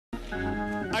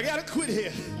I gotta quit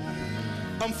here.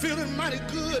 I'm feeling mighty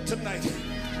good tonight.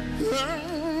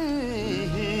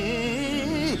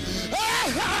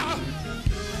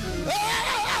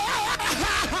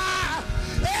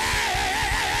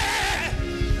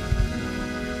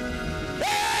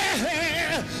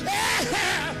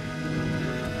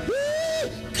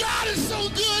 God is so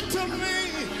good to me.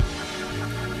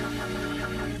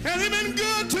 Has he been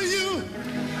good to you?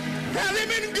 Has he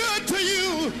been good to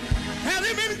you? Has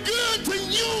he been good to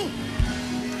you?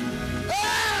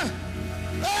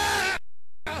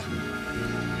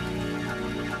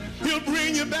 He'll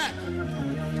bring you back.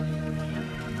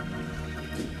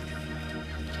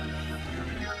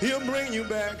 He'll bring you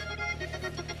back.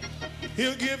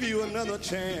 He'll give you another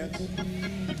chance.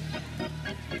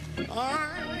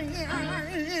 I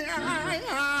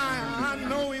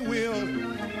know he will.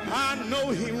 I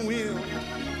know he will.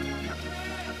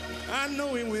 I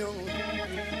know he will.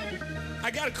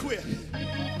 I gotta quit.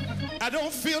 I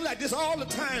don't feel like this all the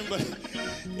time, but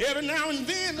every now and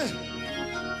then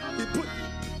he put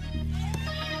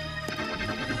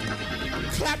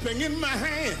clapping in my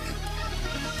hand,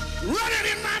 running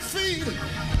in my feet.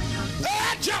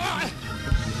 Oh, joy.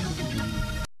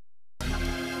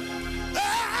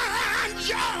 Oh,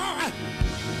 joy.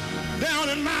 Down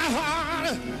in my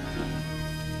heart.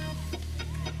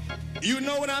 You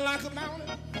know what I like about it?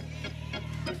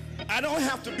 I don't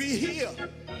have to be here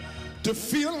to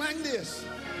feel like this.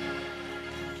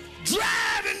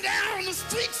 Driving down the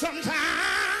street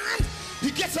sometimes, he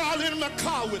gets all in my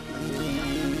car with me.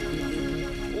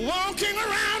 Walking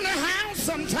around the house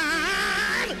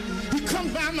sometimes, he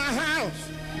comes by my house.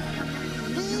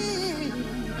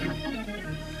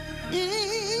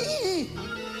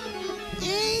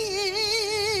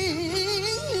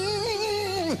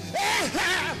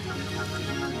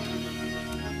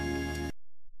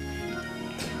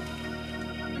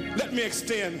 Let me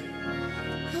extend.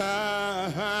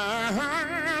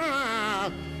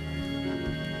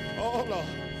 Oh, Lord.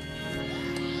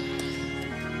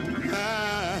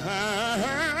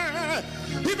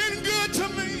 He's been good to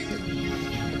me.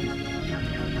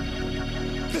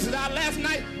 This is our last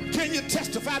night. Can you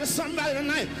testify to somebody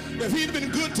tonight? If he's been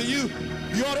good to you,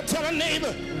 you ought to tell a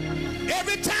neighbor.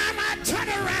 Every time I turn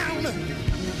around,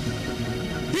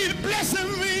 he's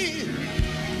blessing me,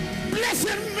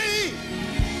 blessing me,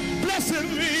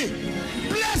 blessing me,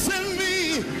 blessing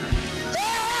me,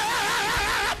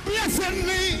 oh, blessing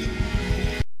me,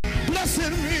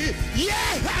 blessing me,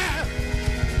 yeah.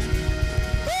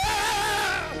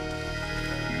 Oh,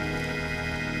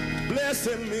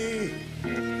 blessing me,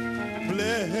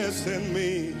 blessing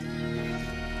me.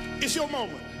 It's your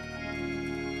moment.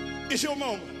 It's your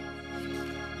moment.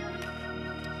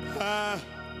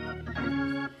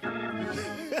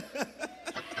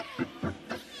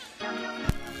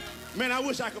 Man, I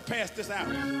wish I could pass this out.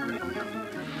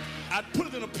 I'd put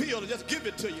it in a pill and just give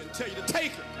it to you and tell you to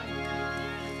take it.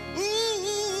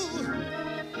 Ooh.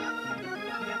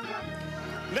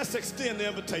 Let's extend the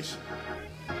invitation.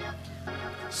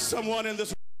 Someone in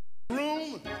this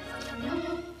room,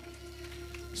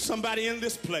 somebody in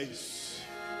this place,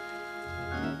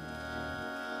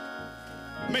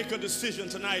 make a decision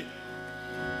tonight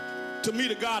to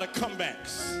meet a God of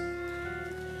comebacks,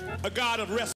 a God of rest.